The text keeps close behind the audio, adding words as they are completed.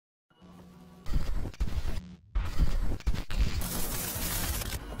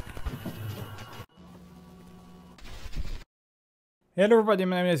Hello everybody,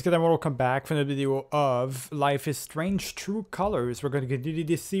 my name is Good and welcome back for another video of Life is Strange True Colors. We're going to continue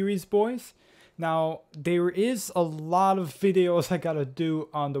this series, boys. Now, there is a lot of videos I gotta do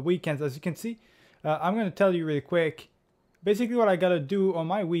on the weekends, as you can see. I'm going to tell you really quick. Basically, what I gotta do on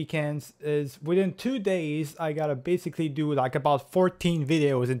my weekends is within 2 days, I gotta basically do like about 14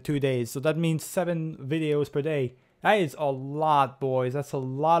 videos in 2 days. So that means 7 videos per day. That is a lot, boys. That's a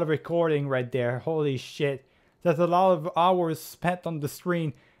lot of recording right there. Holy shit. That's a lot of hours spent on the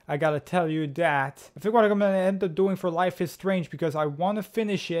screen. I gotta tell you that. I think what I'm gonna end up doing for Life is Strange, because I want to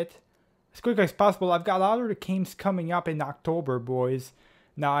finish it as quick as possible. I've got other games coming up in October, boys.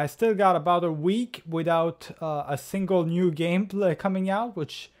 Now I still got about a week without a single new gameplay coming out,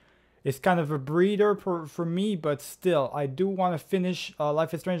 which is kind of a breather for me, but still, I do want to finish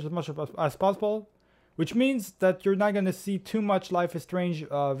Life is Strange as much as possible, which means that you're not gonna see too much Life is Strange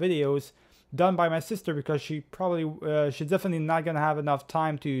videos done by my sister, because she's definitely not gonna have enough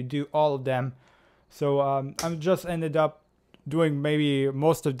time to do all of them. So I'm just ended up doing maybe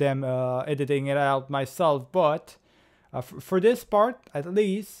most of them, editing it out myself. But for this part, at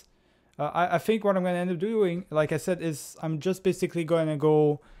least, I think what I'm gonna end up doing, like I said, is I'm just basically gonna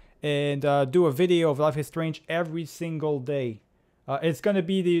go and do a video of Life is Strange every single day. It's gonna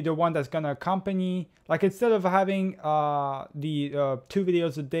be the one that's gonna accompany, like, instead of having the 2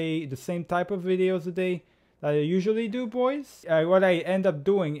 videos a day, the same type of videos a day that I usually do, boys. What I end up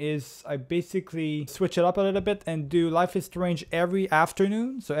doing is I basically switch it up a little bit and do Life is Strange every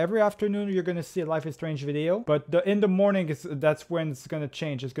afternoon. So every afternoon you're gonna see a Life is Strange video, but in the morning that's when it's gonna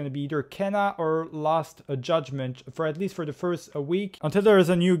change. It's gonna be either Kenna or Lost Judgment, for at least for the first week, until there is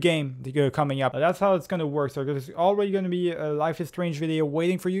a new game coming up. That's how it's gonna work. So there's already gonna be a Life is Strange video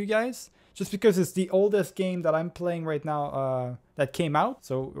waiting for you guys, just because it's the oldest game that I'm playing right now that came out.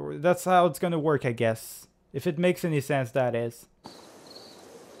 So that's how it's gonna work, I guess. If it makes any sense, that is.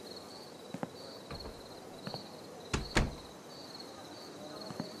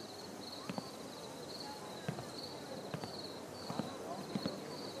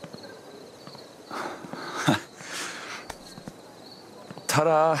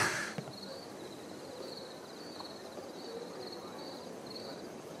 Ta-da!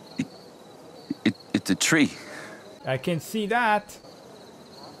 It's a tree. I can see that.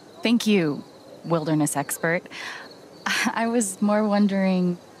 Thank you, wilderness expert. I was more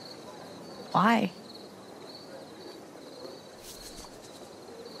wondering why.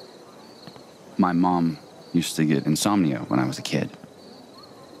 My mom used to get insomnia when I was a kid.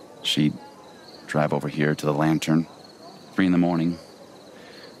 She'd drive over here to the lantern, 3 in the morning,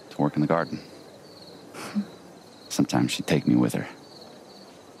 to work in the garden. Sometimes she'd take me with her.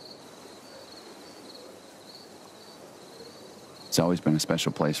 It's always been a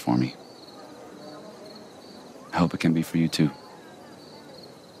special place for me. I hope it can be for you too.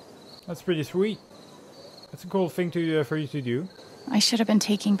 That's pretty sweet. That's a cool thing to for you to do. I should have been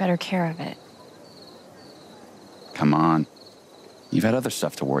taking better care of it. Come on. You've had other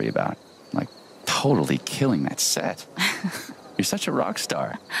stuff to worry about, like totally killing that set. You're such a rock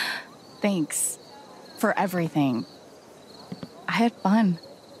star. Thanks for everything. I had fun.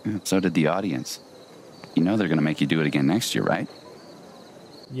 Yeah, so did the audience. You know they're gonna make you do it again next year, right?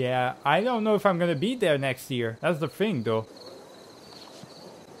 Yeah, I don't know if I'm gonna be there next year. That's the thing, though.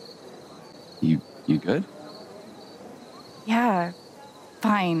 You good? Yeah,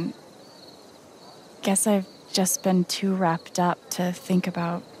 fine. Guess I've just been too wrapped up to think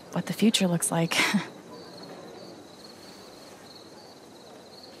about what the future looks like.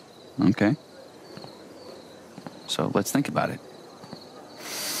 Okay. So let's think about it.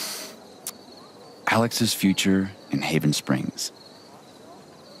 Alex's future in Haven Springs.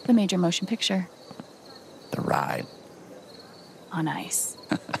 The major motion picture. The ride. On ice.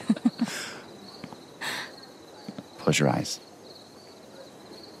 Close your eyes.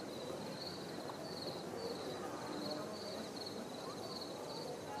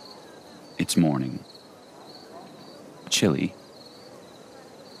 It's morning. Chilly.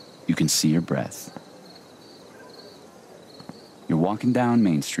 You can see your breath. You're walking down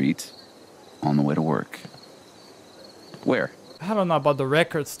Main Street on the way to work. Where? I don't know about the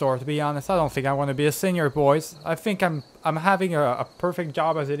record store, to be honest. I don't think I want to be a singer, boys. I think I'm having a perfect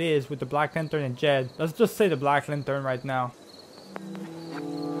job as it is with the Black Lantern and Jed. Let's just say the Black Lantern right now.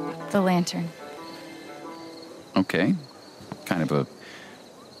 The lantern. Okay. Kind of a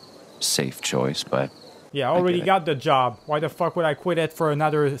safe choice, but... Yeah, I already got the job. Why the fuck would I quit it for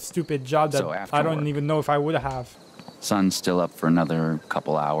another stupid job that So after I don't work. even know if I would have? Sun's still up for another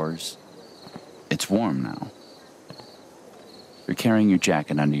couple hours. It's warm now. You're carrying your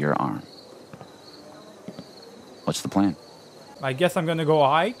jacket under your arm. What's the plan? I guess I'm gonna go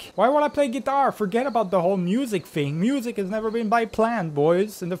hike. Why would I play guitar? Forget about the whole music thing. Music has never been by plan,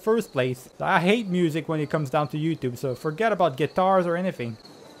 boys, in the first place. I hate music when it comes down to YouTube, so forget about guitars or anything.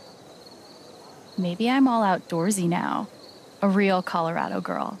 Maybe I'm all outdoorsy now. A real Colorado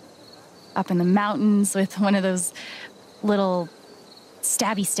girl. Up in the mountains with one of those little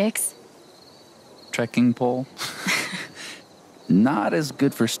stabby sticks. Trekking pole? Not as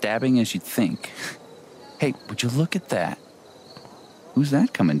good for stabbing as you'd think. Hey, would you look at that? Who's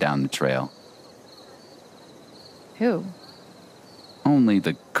that coming down the trail? Who? Only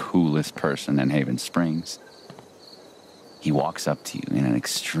the coolest person in Haven Springs. He walks up to you in an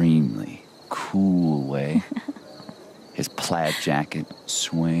extremely cool way. His plaid jacket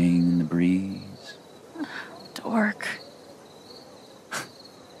swaying in the breeze. Dork.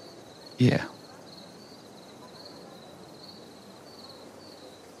 Yeah.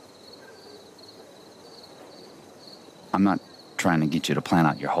 I'm not trying to get you to plan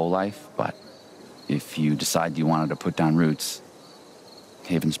out your whole life, but if you decide you wanted to put down roots,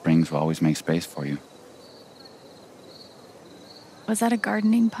 Haven Springs will always make space for you. Was that a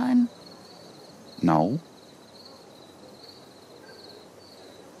gardening pun? No.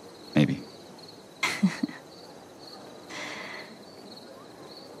 Maybe.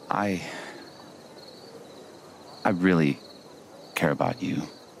 I really care about you,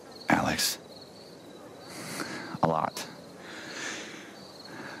 Alex. A lot.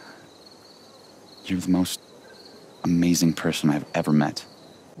 You're the most amazing person I've ever met.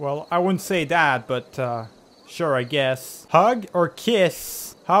 Well, I wouldn't say that, but sure, I guess. Hug or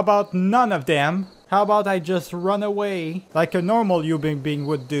kiss? How about none of them? How about I just run away like a normal human being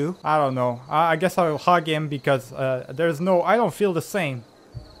would do? I don't know. I guess I'll hug him because I don't feel the same.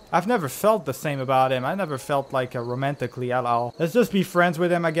 I've never felt the same about him. I never felt like romantically at all. Let's just be friends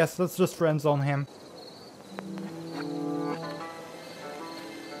with him, I guess. Let's just friendzone him.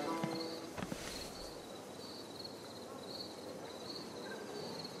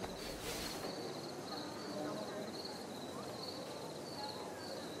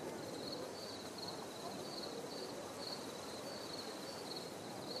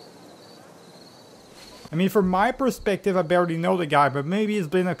 I mean, from my perspective, I barely know the guy, but maybe it's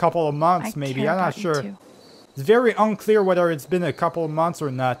been a couple of months, maybe. I'm not sure. It's very unclear whether it's been a couple of months or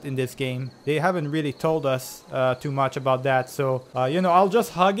not in this game. They haven't really told us too much about that. So, you know, I'll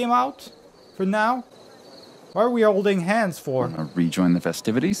just hug him out for now. Why are we holding hands for? Wanna rejoin the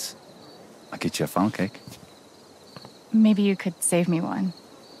festivities? I'll get you a funnel cake. Maybe you could save me one.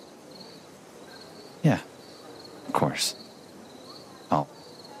 Yeah, of course. I'll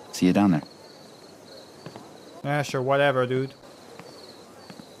see you down there. Yeah, sure, whatever, dude.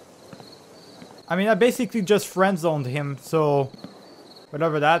 I mean, I basically just friend-zoned him, so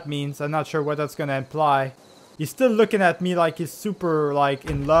whatever that means, I'm not sure what that's gonna imply. He's still looking at me like he's super, like,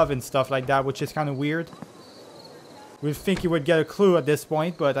 in love and stuff like that, which is kind of weird. We'd think he would get a clue at this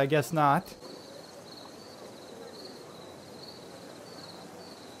point, but I guess not.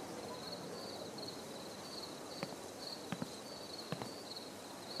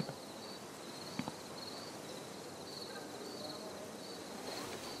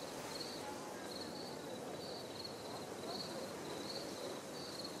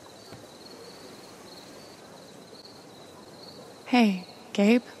 Hey,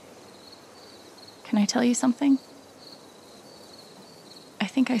 Gabe. Can I tell you something? I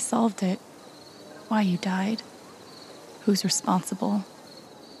think I solved it. Why you died. Who's responsible.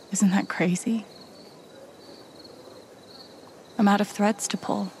 Isn't that crazy? I'm out of threads to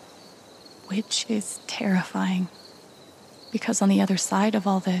pull, which is terrifying. Because on the other side of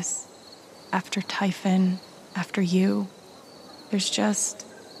all this, after Typhon, after you, there's just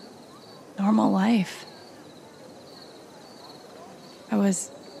normal life. I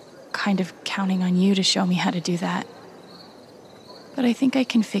was kind of counting on you to show me how to do that. But I think I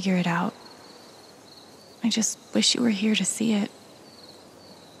can figure it out. I just wish you were here to see it.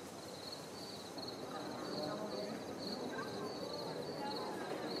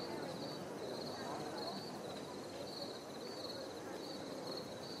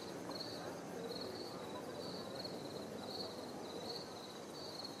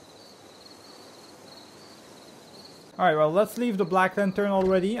 Alright, well, let's leave the Black Lantern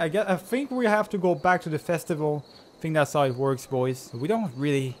already. I think we have to go back to the festival. I think that's how it works, boys. We don't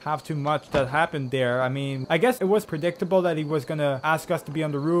really have too much that happened there. I mean, I guess it was predictable that he was gonna ask us to be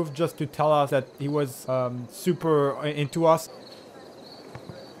on the roof just to tell us that he was super into us.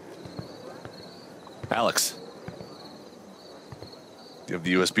 Alex. Do you have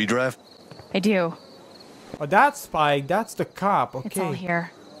the USB drive? I do. Oh, that's Spike. That's the cop. Okay. It's all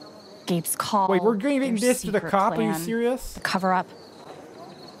here. Gabe's call. Wait, we're giving their this to the secret cop? Are you plan, serious? the cover-up.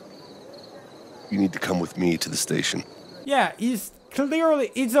 You need to come with me to the station. Yeah, he's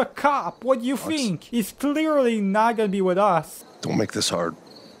a cop. What do you think? He's clearly not gonna be with us. Don't make this hard.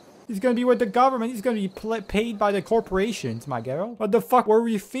 He's gonna be with the government. He's gonna be paid by the corporations, my girl. What the fuck were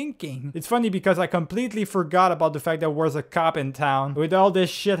we thinking? It's funny because I completely forgot about the fact there was a cop in town. With all this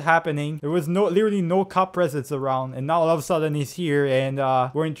shit happening, there was literally no cop presence around. And now all of a sudden he's here and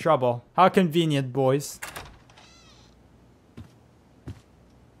we're in trouble. How convenient, boys.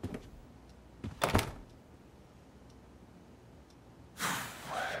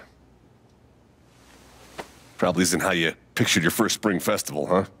 Probably isn't how you pictured your first spring festival,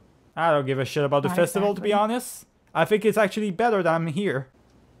 huh? I don't give a shit about the Not festival, to be exactly. honest. I think it's actually better that I'm here.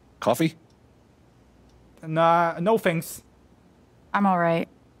 Coffee? Nah, no thanks. I'm all right.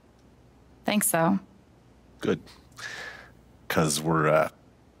 Thanks, though. Good. Because we're,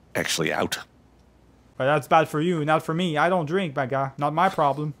 actually out. But that's bad for you, not for me. I don't drink, my guy. Not my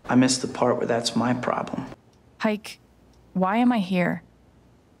problem. I missed the part where that's my problem. Pike, why am I here?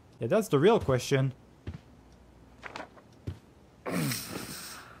 Yeah, that's the real question.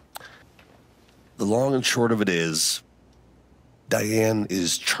 The long and short of it is, Diane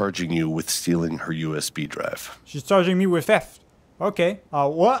is charging you with stealing her USB drive. She's charging me with theft. Okay.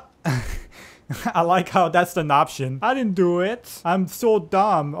 What? I like how that's an option. I didn't do it. I'm so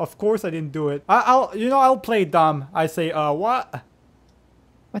dumb. Of course I didn't do it. I'll play dumb. I say, what?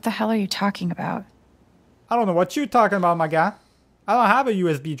 What the hell are you talking about? I don't know what you're talking about, my guy. I don't have a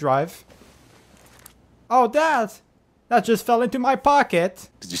USB drive. Oh, that just fell into my pocket.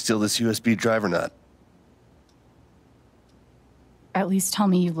 Did you steal this USB drive or not? At least tell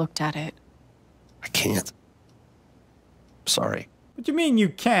me you looked at it. I can't. Sorry. What do you mean you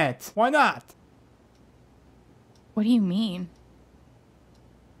can't? Why not? What do you mean?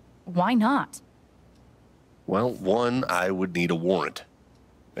 Why not? Well, one, I would need a warrant.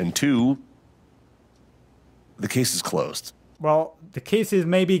 And two, the case is closed. Well, the case is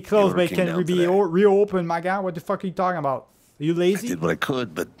maybe closed, but it came can down be today. reopened, my guy. What the fuck are you talking about? Are you I lazy? did what I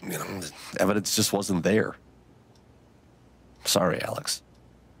could, but, the evidence just wasn't there. Sorry, Alex.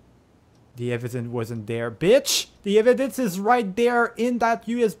 The evidence wasn't there, bitch! The evidence is right there in that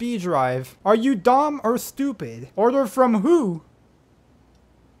USB drive. Are you dumb or stupid? Order from who?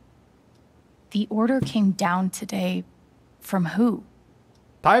 The order came down today. From who?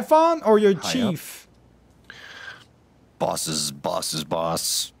 Typhon or your High up. chief? Boss's boss's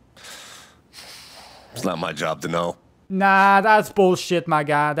boss. It's not my job to know. Nah, that's bullshit, my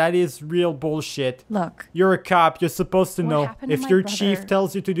guy. That is real bullshit. Look, You're a cop. You're supposed to What know. happened to If my your brother chief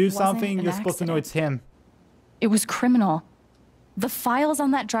tells you to do wasn't something, an you're supposed to know it's accident. him. it was criminal. The files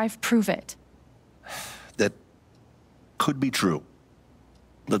on that drive prove it. That could be true.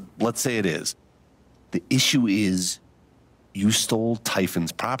 Let's say it is. The issue is you stole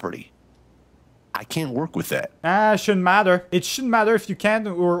Typhon's property. I can't work with that. Ah, it shouldn't matter. It shouldn't matter if you can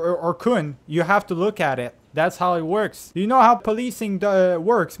or couldn't. You have to look at it. That's how it works. You know how policing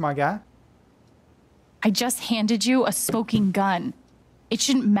works, my guy? I just handed you a smoking gun. It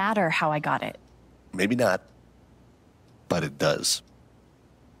shouldn't matter how I got it. Maybe not, but it does.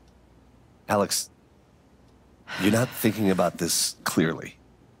 Alex, you're not thinking about this clearly.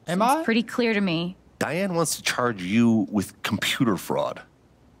 Am It's I? pretty clear to me. Diane wants to charge you with computer fraud.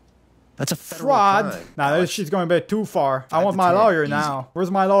 That's a federal Fraud? crime. Nah, Alex. she's going a bit too far. I Tried want to my tell you, lawyer easy. now. Where's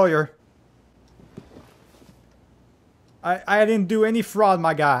my lawyer? I didn't do any fraud,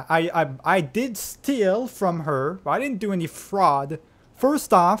 my guy. I did steal from her, but I didn't do any fraud.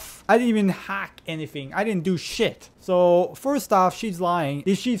 First off, I didn't even hack anything. I didn't do shit. So, first off, she's lying.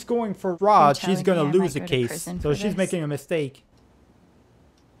 If she's going for fraud, You're she's telling gonna me I lose the might go to case. prison So for she's this? making a mistake.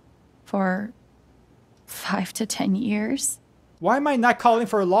 For 5 to 10 years? Why am I not calling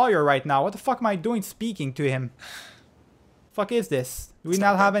for a lawyer right now? What the fuck am I doing speaking to him? Fuck is this? Do we It's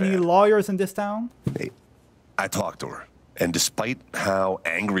not not have that any bad. lawyers in this town? Hey, I talked to her, and despite how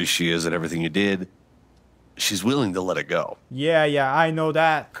angry she is at everything you did, she's willing to let it go. Yeah, I know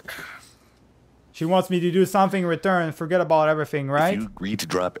that. She wants me to do something in return. Forget about everything, right? If you agree to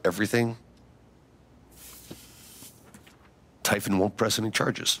drop everything, Typhon won't press any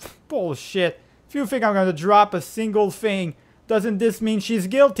charges. Bullshit. If you think I'm gonna drop a single thing, doesn't this mean she's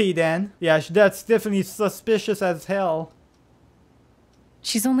guilty then? Yeah, that's definitely suspicious as hell.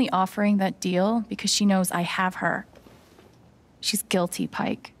 She's only offering that deal because she knows I have her. She's guilty,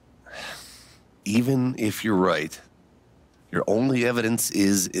 Pike. Even if you're right, your only evidence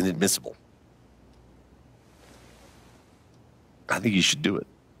is inadmissible. I think you should do it.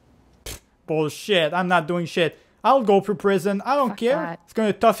 Bullshit. I'm not doing shit. I'll go to prison. I don't Fuck care. that. It's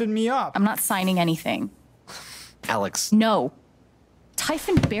gonna toughen me up. I'm not signing anything. Alex, No.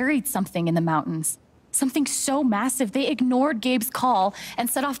 Typhon buried something in the mountains. Something so massive they ignored Gabe's call and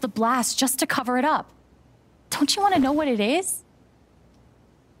set off the blast just to cover it up. Don't you want to know what it is?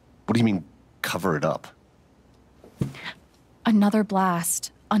 what do you mean, cover it up? Another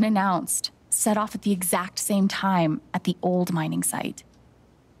blast, unannounced, set off at the exact same time at the old mining site.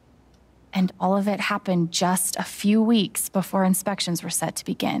 And all of it happened just a few weeks before inspections were set to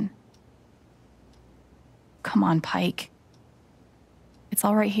begin. Come on, Pike. It's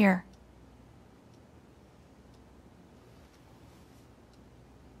all right here.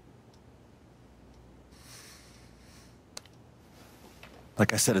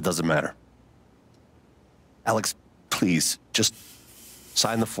 Like I said, it doesn't matter. Alex, please, just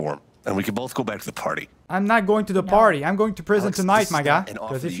sign the form, and we can both go back to the party. I'm not going to the party. I'm going to prison Alex, tonight, this my is guy. not an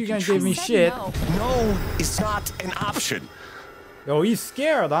offer Because if that you're you gonna can give me I said shit... no. No, it's not an option. Oh, he's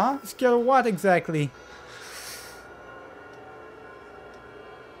scared, huh? Scared of what exactly?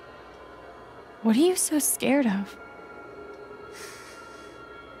 What are you so scared of?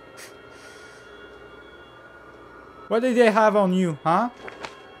 What did they have on you, huh?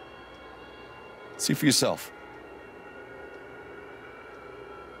 See for yourself.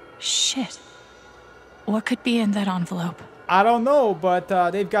 Shit. What could be in that envelope? I don't know, but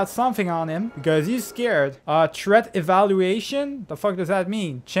they've got something on him because he's scared. Threat evaluation? The fuck does that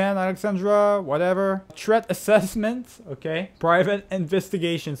mean? Chen, Alexandra, whatever. Threat assessment, okay. Private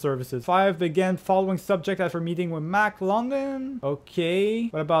investigation services. 5 began following subject after meeting with Mac London. Okay.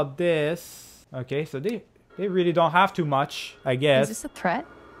 What about this? Okay, so they really don't have too much, I guess. Is this a threat?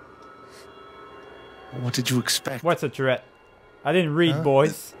 What did you expect? What's a threat? I didn't read,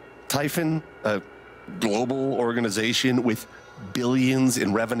 boys. Typhon, a global organization with billions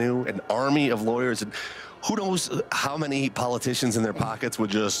in revenue, an army of lawyers, and who knows how many politicians in their pockets would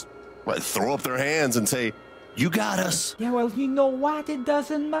just throw up their hands and say, "You got us." Yeah, well, you know what? It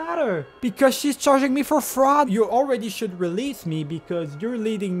doesn't matter. Because she's charging me for fraud. You already should release me because you're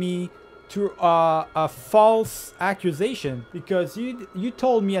leading me to a false accusation. Because you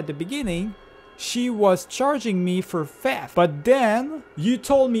told me at the beginning she was charging me for theft. But then you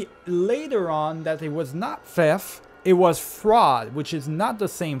told me later on that it was not theft. It was fraud, which is not the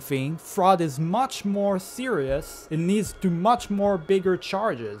same thing. Fraud is much more serious. It leads to much more bigger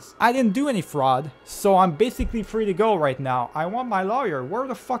charges. I didn't do any fraud, so I'm basically free to go right now. I want my lawyer. Where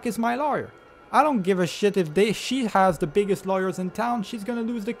the fuck is my lawyer? I don't give a shit if she has the biggest lawyers in town. She's gonna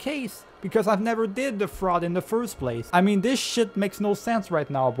lose the case because I've never did the fraud in the first place. I mean, this shit makes no sense right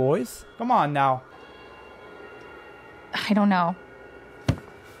now, boys. Come on now. I don't know.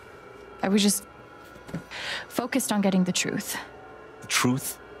 I was just focused on getting the truth. The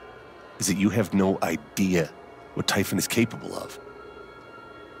truth is that you have no idea what Typhon is capable of.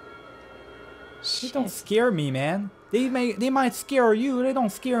 They don't scare me, man. They might scare you. They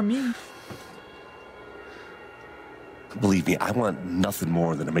don't scare me. Believe me, I want nothing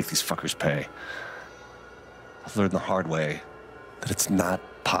more than to make these fuckers pay. I've learned the hard way that it's not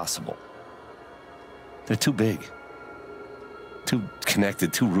possible. They're too big, too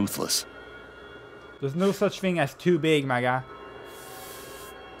connected, too ruthless. There's no such thing as too big, my guy.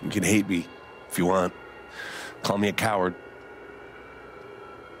 You can hate me if you want. Call me a coward.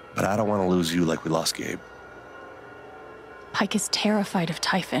 But I don't want to lose you like we lost Gabe. Pike is terrified of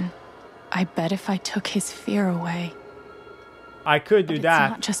Typhon. I bet if I took his fear away. I could do But that. it's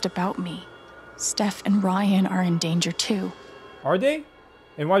not just about me. Steph and Ryan are in danger too. Are they?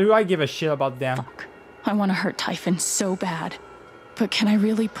 And why do I give a shit about them? Fuck. I want to hurt Typhon so bad. But can I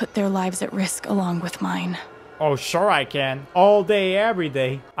really put their lives at risk along with mine? Oh, sure I can. All day, every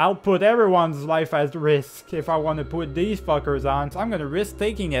day. I'll put everyone's life at risk if I want to put these fuckers on. So I'm gonna risk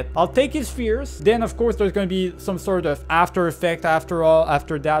taking it. I'll take his fears. Then, of course, there's gonna be some sort of after effect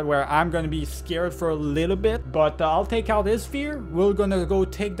after that where I'm gonna be scared for a little bit. But I'll take out his fear. We're gonna go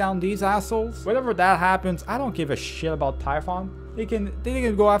take down these assholes. Whatever that happens, I don't give a shit about Typhon. They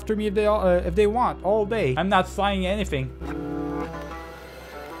can go after me if they want all day. I'm not signing anything.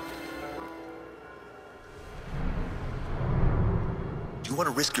 You want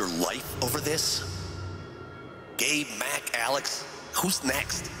to risk your life over this? Gabe, Mac, Alex, who's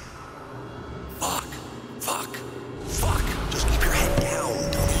next? Fuck. Just keep your head down,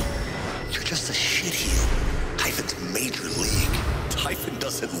 dummy. You're just a shitheel. Typhon's major league. Typhon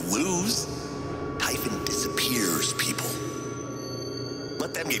doesn't lose. Typhon disappears people.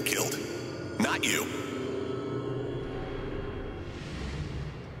 Let them get killed, not you.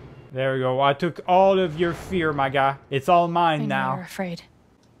 There we go. I took all of your fear, my guy. It's all mine I know now. you're afraid.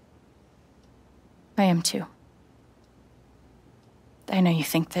 I am too. I know you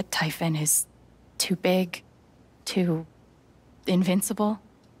think that Typhon is too big, too invincible.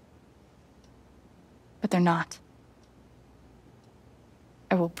 But they're not.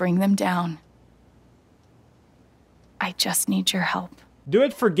 I will bring them down. I just need your help. Do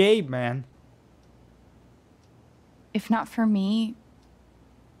it for Gabe, man. If not for me,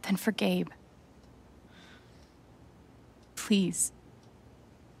 then for Gabe. Please.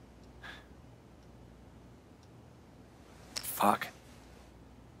 Fuck.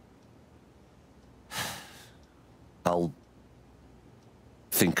 I'll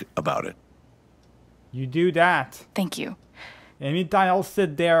think about it. You do that. Thank you. Anytime I'll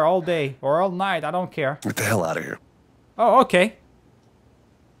sit there all day or all night, I don't care. Get the hell out of here. Oh, okay.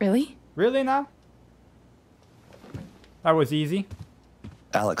 Really? Really now? That was easy.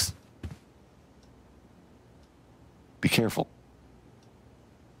 Alex. Be careful.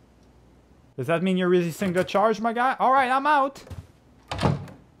 Does that mean you're resisting the charge, my guy? Alright, I'm out.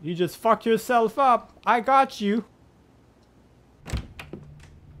 You just fucked yourself up. I got you.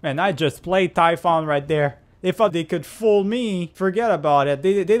 Man, I just played Typhon right there. They thought they could fool me. Forget about it.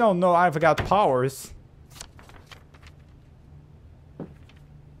 They don't know I've got powers.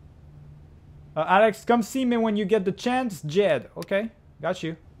 Alex, come see me when you get the chance. Jed. Okay, got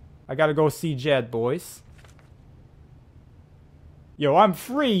you. I gotta go see Jed, boys. Yo, I'm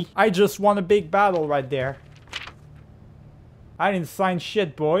free. I just won a big battle right there. I didn't sign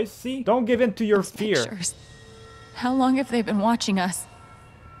shit, boys. See? Don't give in to your fear. Pictures. How long have they been watching us?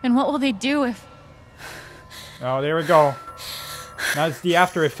 And what will they do if... Oh, there we go. That's the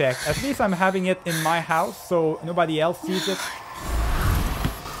after effect. At least I'm having it in my house, so nobody else sees it.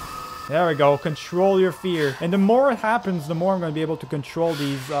 There we go. Control your fear. And the more it happens, the more I'm going to be able to control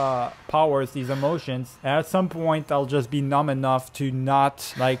these powers, these emotions. And at some point, I'll just be numb enough to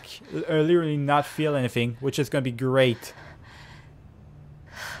not, like, literally not feel anything, which is going to be great.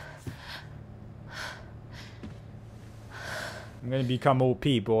 I'm going to become OP,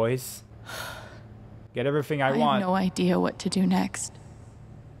 boys. Get everything I want. I have no idea what to do next.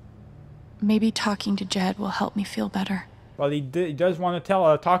 Maybe talking to Jed will help me feel better. Well, he does want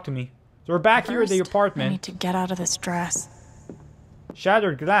to talk to me. So we're back here at the apartment. I need to get out of this dress.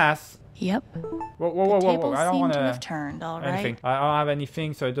 Shattered glass. Yep. Whoa. I don't want to have turned, all right? anything. I don't have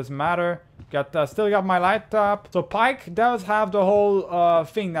anything, so it doesn't matter. Still got my laptop. So Pike does have the whole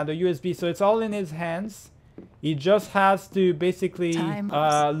thing now, the USB. So it's all in his hands. He just has to basically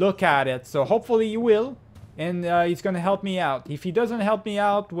look at it. So hopefully he will. And he's going to help me out. If he doesn't help me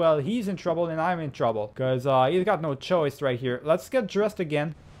out, well, he's in trouble and I'm in trouble. Because he's got no choice right here. Let's get dressed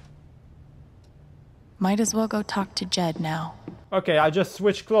again. Might as well go talk to Jed now. Okay, I just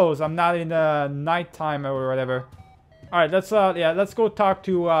switched clothes. I'm not in the nighttime or whatever. Alright, let's go talk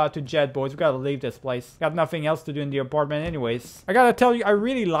to Jed, boys. We gotta leave this place. Got nothing else to do in the apartment anyways. I gotta tell you, I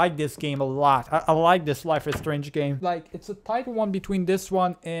really like this game a lot. I like this Life is Strange game. Like, it's a tight one between this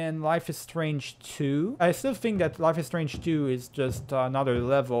one and Life is Strange 2. I still think that Life is Strange 2 is just another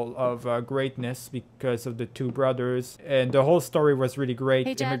level of greatness because of the two brothers. And the whole story was really great,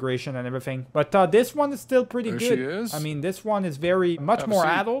 hey, immigration and everything. But this one is still pretty good. She is. I mean, this one is much more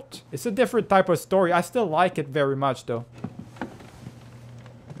adult. It's a different type of story. I still like it very much though.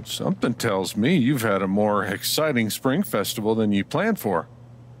 Something tells me you've had a more exciting spring festival than you planned for.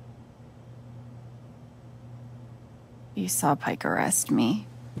 You saw Pike arrest me.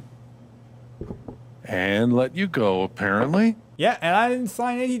 And let you go, apparently. Yeah, and I didn't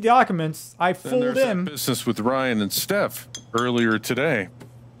sign any documents. I Then fooled there's him. that business with Ryan and Steph earlier today.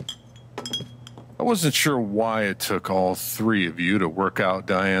 I wasn't sure why it took all three of you to work out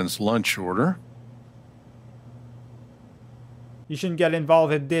Diane's lunch order. You shouldn't get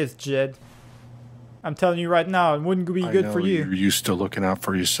involved in this, Jed. I'm telling you right now, it wouldn't be good for you. You're used to looking out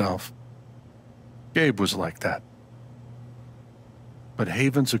for yourself. Gabe was like that. But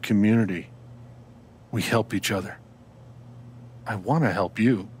Haven's a community. We help each other. I want to help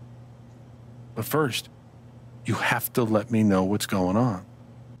you. But first, you have to let me know what's going on.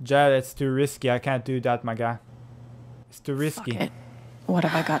 Jed, it's too risky. I can't do that, my guy. It's too risky. Fuck it. What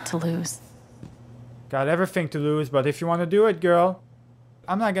have I got to lose? Got everything to lose, but if you want to do it, girl,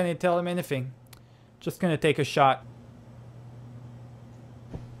 I'm not gonna tell him anything. Just gonna take a shot.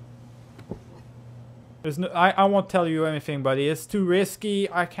 There's no, I won't tell you anything, buddy. It's too risky.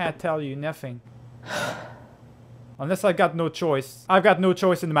 I can't tell you nothing. Unless I got no choice. I've got no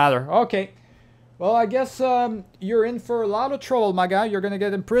choice in the matter. Okay. Well, I guess you're in for a lot of trouble, my guy. You're gonna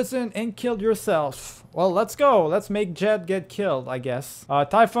get imprisoned and killed yourself. Well, let's go. Let's make Jed get killed, I guess.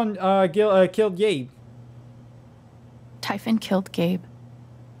 Typhon killed Gabe. Typhon killed Gabe.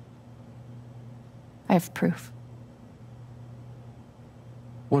 I have proof.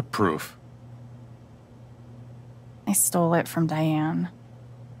 What proof? I stole it from Diane.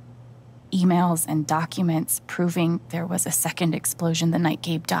 Emails and documents proving there was a second explosion the night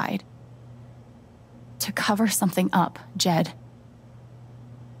Gabe died. To cover something up, Jed.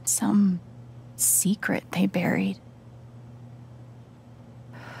 Some secret they buried.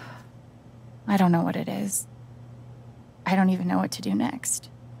 I don't know what it is. I don't even know what to do next.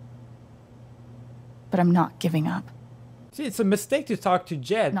 But I'm not giving up. See, it's a mistake to talk to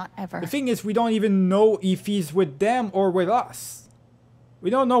Jed. Not ever. The thing is, we don't even know if he's with them or with us. We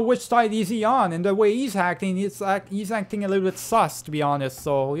don't know which side is he on, and the way he's acting, he's acting a little bit sus, to be honest.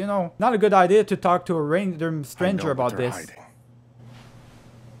 So, you know, not a good idea to talk to a random stranger about this. Hiding.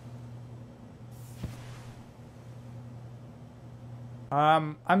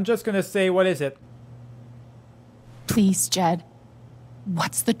 I'm just gonna say, what is it? Please, Jed.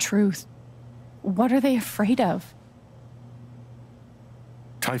 What's the truth? What are they afraid of?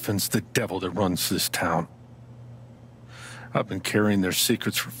 Typhon's the devil that runs this town. I've been carrying their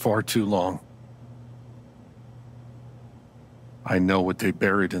secrets for far too long. I know what they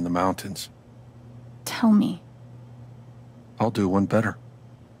buried in the mountains. Tell me. I'll do one better.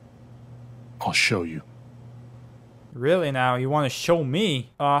 I'll show you. Really now, you want to show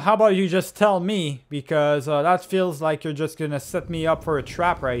me? How about you just tell me? Because that feels like you're just gonna set me up for a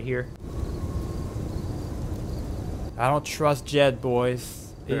trap right here. I don't trust Jed, boys.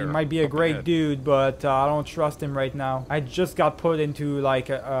 He might be a great dude, but I don't trust him right now. I just got put into like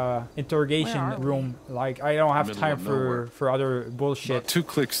a interrogation room. Like I don't have time for other bullshit. About 2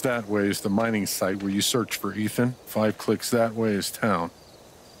 clicks that way is the mining site where you search for Ethan. 5 clicks that way is town.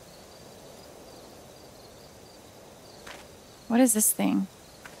 What is this thing?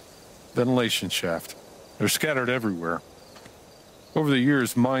 Ventilation shaft. They're scattered everywhere. Over the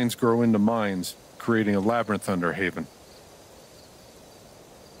years, mines grow into mines, creating a labyrinth under Haven.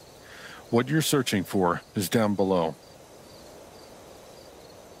 What you're searching for is down below.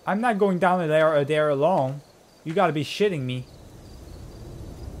 I'm not going down there alone. You gotta be shitting me.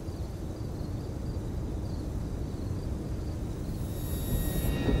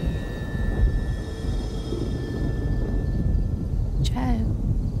 Jed.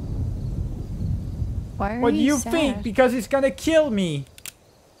 Why are What do you sad? think? Because he's gonna kill me.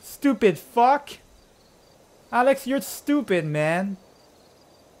 Stupid fuck. Alex, you're stupid, man.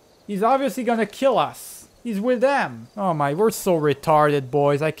 He's obviously gonna kill us. He's with them. Oh my, we're so retarded,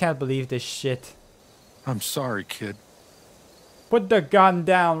 boys. I can't believe this shit. I'm sorry, kid. Put the gun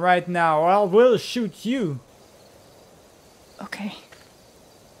down right now, or I will shoot you. Okay.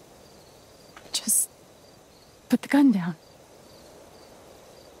 Just put the gun down.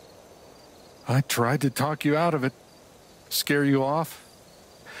 I tried to talk you out of it. Scare you off.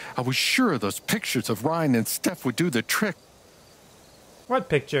 I was sure those pictures of Ryan and Steph would do the trick. What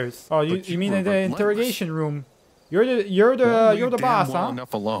pictures? Oh, you mean were in the relentless. interrogation room? You're the boss, well huh?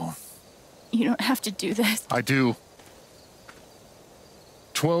 enough alone. You don't have to do this. I do.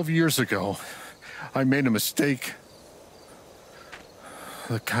 12 years ago, I made a mistake.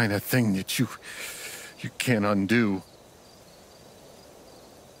 The kind of thing that you can't undo.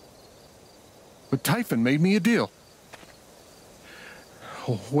 But Typhon made me a deal.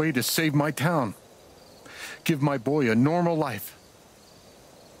 A way to save my town. Give my boy a normal life.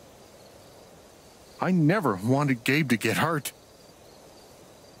 I never wanted Gabe to get hurt.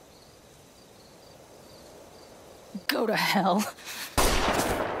 Go to hell.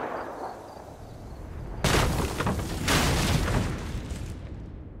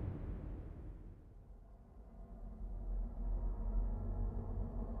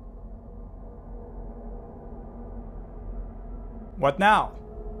 What now?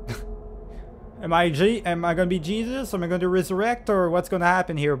 Am I gonna be Jesus? Am I gonna resurrect? Or what's gonna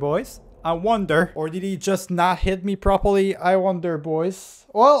happen here, boys? I wonder. Or did he just not hit me properly? I wonder, boys.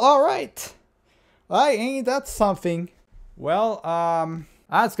 Well, alright. Ain't that something? Well,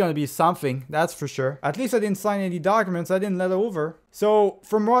 that's gonna be something, that's for sure. At least I didn't sign any documents, I didn't let over. So,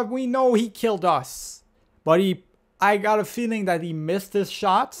 from what we know, he killed us. But I got a feeling that he missed his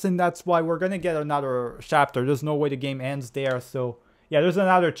shots, and that's why we're gonna get another chapter. There's no way the game ends there, so... yeah, there's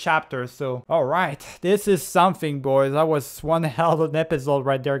another chapter, so... alright, this is something, boys. That was one hell of an episode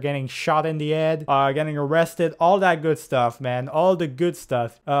right there. Getting shot in the head, getting arrested, all that good stuff, man. All the good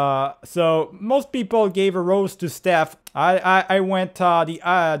stuff. So, most people gave a rose to Steph. I went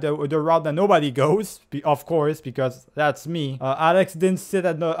the route that nobody goes, of course, because that's me. Alex didn't sit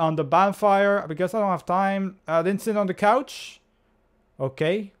on the bonfire because I don't have time. Didn't sit on the couch.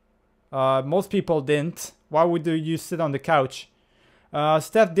 Okay. Most people didn't. Why would you sit on the couch?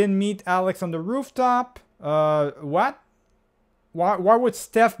 Steph didn't meet Alex on the rooftop. What? Why would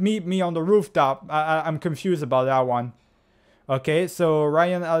Steph meet me on the rooftop? I'm confused about that one. Okay, so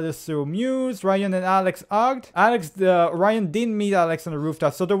Ryan, Alice, Muse, Ryan and Alex hugged. Ryan didn't meet Alex on the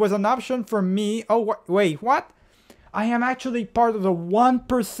rooftop. So there was an option for me. Oh, wait, what? I am actually part of the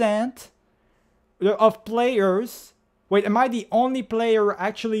 1% of players. Wait, am I the only player who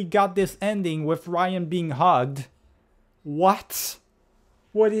actually got this ending with Ryan being hugged? What?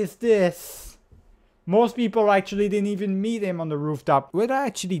 What is this? Most people actually didn't even meet him on the rooftop. What did I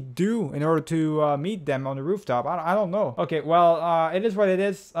actually do in order to meet them on the rooftop? I don't know. Okay, well, it is what it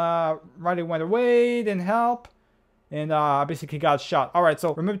is. Riley went away, didn't help. And I basically got shot. Alright,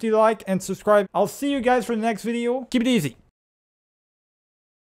 so remember to like and subscribe. I'll see you guys for the next video. Keep it easy.